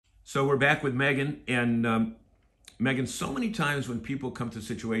So we're back with Megan, and Megan, so many times when people come to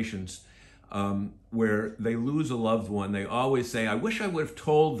situations where they lose a loved one, they always say, I wish I would have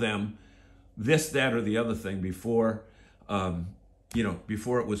told them this, that, or the other thing before,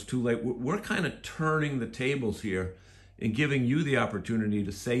 before it was too late. We're kind of turning the tables here and giving you the opportunity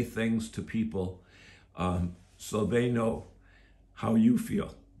to say things to people so they know how you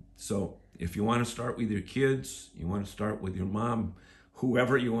feel. So if you want to start with your kids, you want to start with your mom,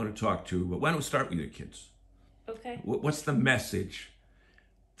 whoever you want to talk to, but why don't we start with your kids? Okay. What's the message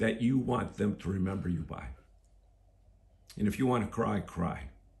that you want them to remember you by? And if you want to cry, cry.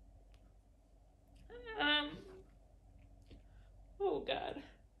 Oh God.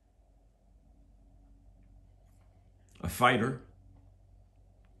 A fighter.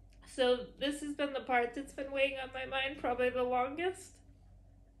 So this has been the part that's been weighing on my mind probably the longest.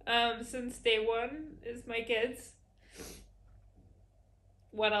 Since day one is my kids.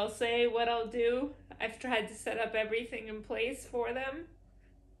 What I'll say, what I'll do. I've tried to set up everything in place for them.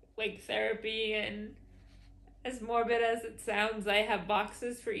 Like therapy, and as morbid as it sounds, I have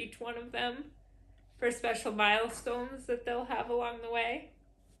boxes for each one of them for special milestones that they'll have along the way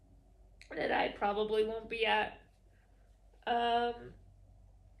that I probably won't be at. But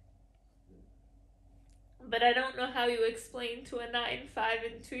I don't know how you explain to a 9, 5,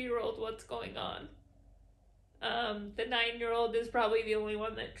 and 2-year-old what's going on. The 9-year-old is probably the only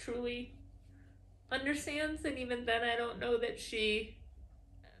one that truly understands, and even then I don't know that she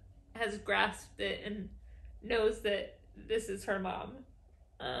has grasped it and knows that this is her mom.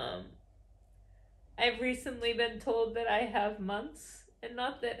 I've recently been told that I have months, and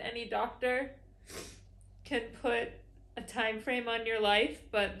not that any doctor can put a time frame on your life,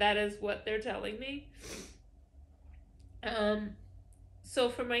 but that is what they're telling me. So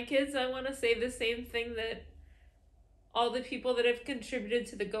for my kids, I want to say the same thing that all the people that have contributed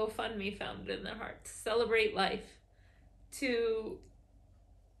to the GoFundMe found in their hearts. Celebrate life. To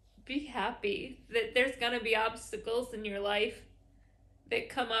be happy. That there's going to be obstacles in your life that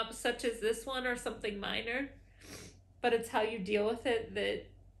come up, such as this one or something minor. But it's how you deal with it that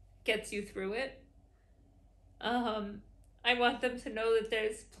gets you through it. I want them to know that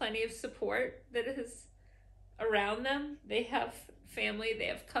there's plenty of support that is around them. They have family, they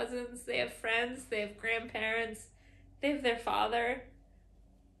have cousins, they have friends, they have grandparents, they have their father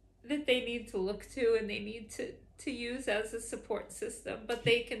that they need to look to and they need to use as a support system, but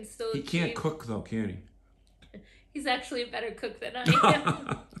they can still He can't cook though, can he? He's actually a better cook than I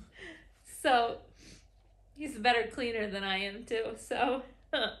am. So he's a better cleaner than I am too. So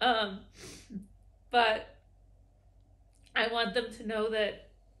but I want them to know that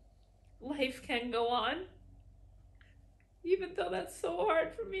life can go on. Even though that's so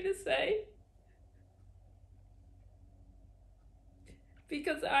hard for me to say.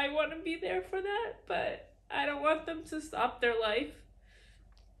 Because I want to be there for that, but I don't want them to stop their life.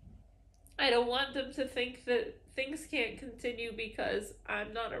 I don't want them to think that things can't continue because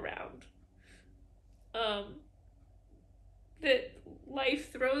I'm not around. That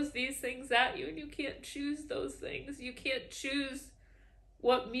life throws these things at you and you can't choose those things. You can't choose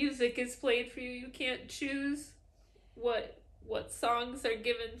what music is played for you. You can't choose what songs are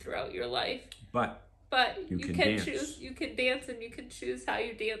given throughout your life. But you can choose. You can dance, and you can choose how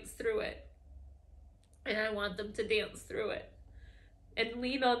you dance through it. And I want them to dance through it. And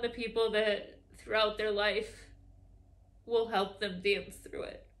lean on the people that throughout their life will help them dance through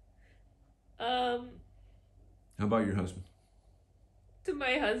it. How about your husband? To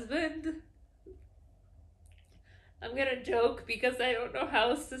my husband, I'm gonna joke because I don't know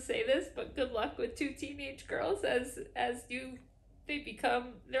how else to say this, but good luck with 2 teenage girls as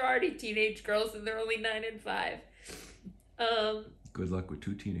they're already teenage girls and they're only 9 and 5. Good luck with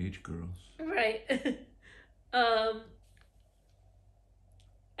 2 teenage girls. Right. I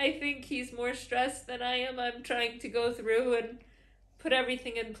think he's more stressed than I am. I'm trying to go through and put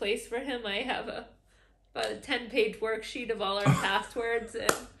everything in place for him. I have about a 10-page worksheet of all our passwords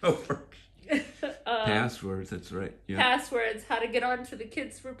and passwords, that's right. Yeah. Passwords, how to get onto the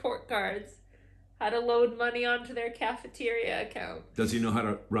kids' report cards, how to load money onto their cafeteria account. Does he know how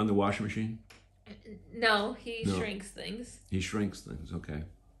to run the washing machine? No, he shrinks things. He shrinks things, okay.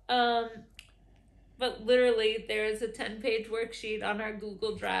 But literally, there is a 10-page worksheet on our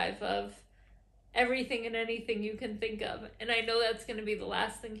Google Drive of everything and anything you can think of. And I know that's going to be the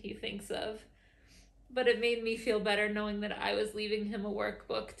last thing he thinks of. But it made me feel better knowing that I was leaving him a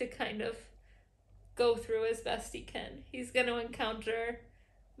workbook to kind of go through as best he can. He's going to encounter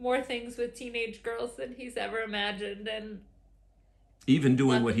more things with teenage girls than he's ever imagined. And even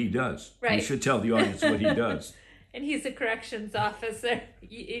doing what he does. Right. You should tell the audience what he does. and he's a corrections officer.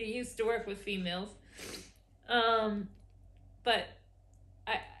 He used to work with females. But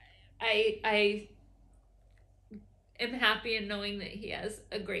I am happy in knowing that he has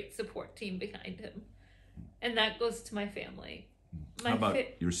a great support team behind him, and that goes to my family. How about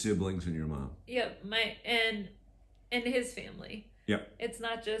your siblings and your mom? Yep, and his family. Yep. It's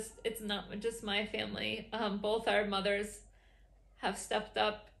not just my family. Both our mothers have stepped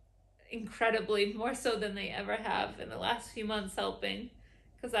up incredibly, more so than they ever have in the last few months, helping,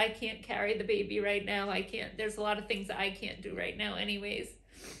 because I can't carry the baby right now. There's a lot of things I can't do right now anyways.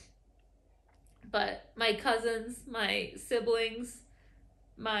 But my cousins, my siblings,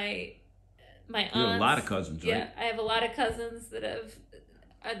 my aunts. You have a lot of cousins, right? Yeah, I have a lot of cousins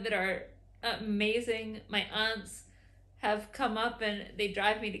that are amazing. My aunts have come up and they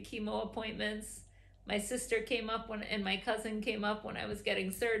drive me to chemo appointments. My sister came up and my cousin came up when I was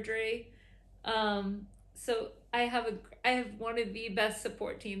getting surgery. So I have one of the best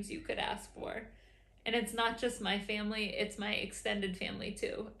support teams you could ask for. And it's not just my family, it's my extended family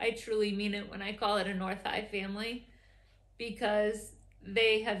too. I truly mean it when I call it a North High family, because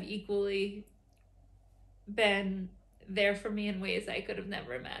they have equally been there for me in ways I could have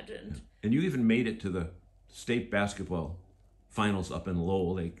never imagined. And you even made it to the state basketball finals up in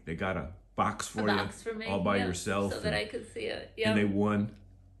Lowell. They got a box for me, all by yourself. So that I could see it. Yep. And they won.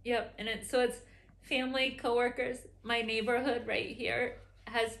 Yep. And it's family, coworkers. My neighborhood right here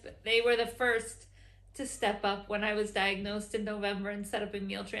they were the first to step up when I was diagnosed in November and set up a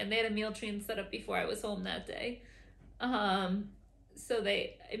meal train. They had a meal train set up before I was home that day. So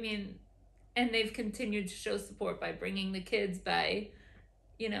and they've continued to show support by bringing the kids, by,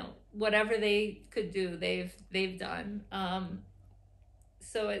 whatever they could do, they've done. And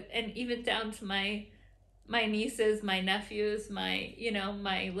even down to my nieces, my nephews,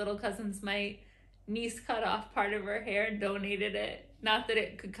 my little cousins. My niece cut off part of her hair and donated it. Not that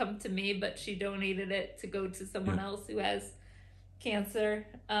it could come to me, but she donated it to go to someone else who has cancer.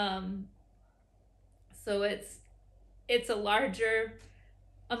 So it's a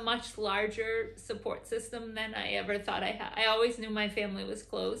much larger support system than I ever thought I had. I always knew my family was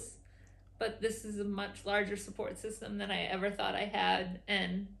close, but this is a much larger support system than I ever thought I had,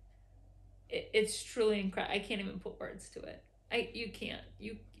 and it's truly incredible. I can't even put words to it.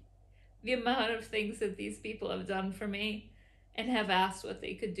 The amount of things that these people have done for me and have asked what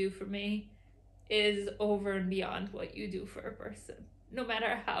they could do for me is over and beyond what you do for a person, no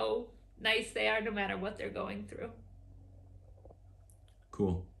matter how nice they are, no matter what they're going through.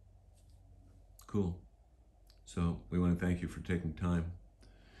 Cool. So we want to thank you for taking time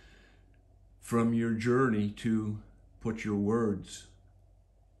from your journey to put your words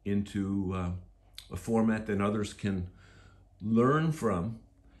into a format that others can learn from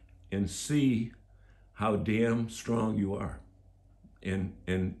and see how damn strong you are.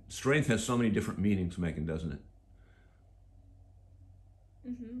 And strength has so many different meanings, Megan, doesn't it?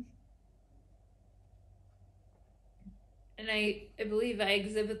 Mm-hmm. And I believe I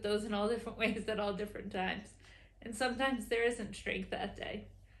exhibit those in all different ways at all different times. And sometimes there isn't strength that day.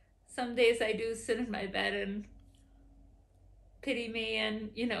 Some days I do sit in my bed and pity me and,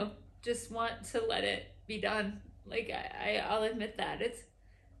 just want to let it be done. Like, I'll admit that. It's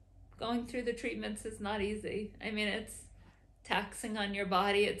going through the treatments is not easy. I mean, it's taxing on your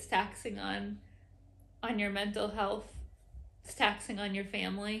body. It's taxing on your mental health. It's taxing on your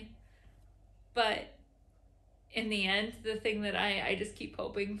family. But in the end, the thing that I just keep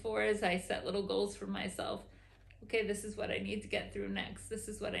hoping for is I set little goals for myself. Okay, this is what I need to get through next. This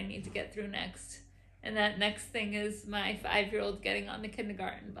is what I need to get through next. And that next thing is my 5-year-old getting on the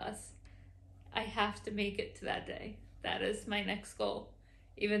kindergarten bus. I have to make it to that day. That is my next goal.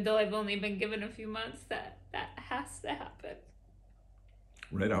 Even though I've only been given a few months, that has to happen.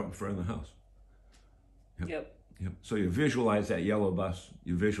 Right out in front of the house. Yep. So you visualize that yellow bus.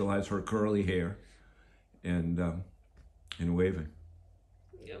 You visualize her curly hair and waving.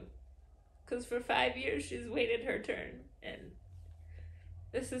 Yep. Because for 5 years, she's waited her turn. And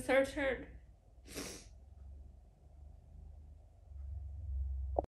this is her turn.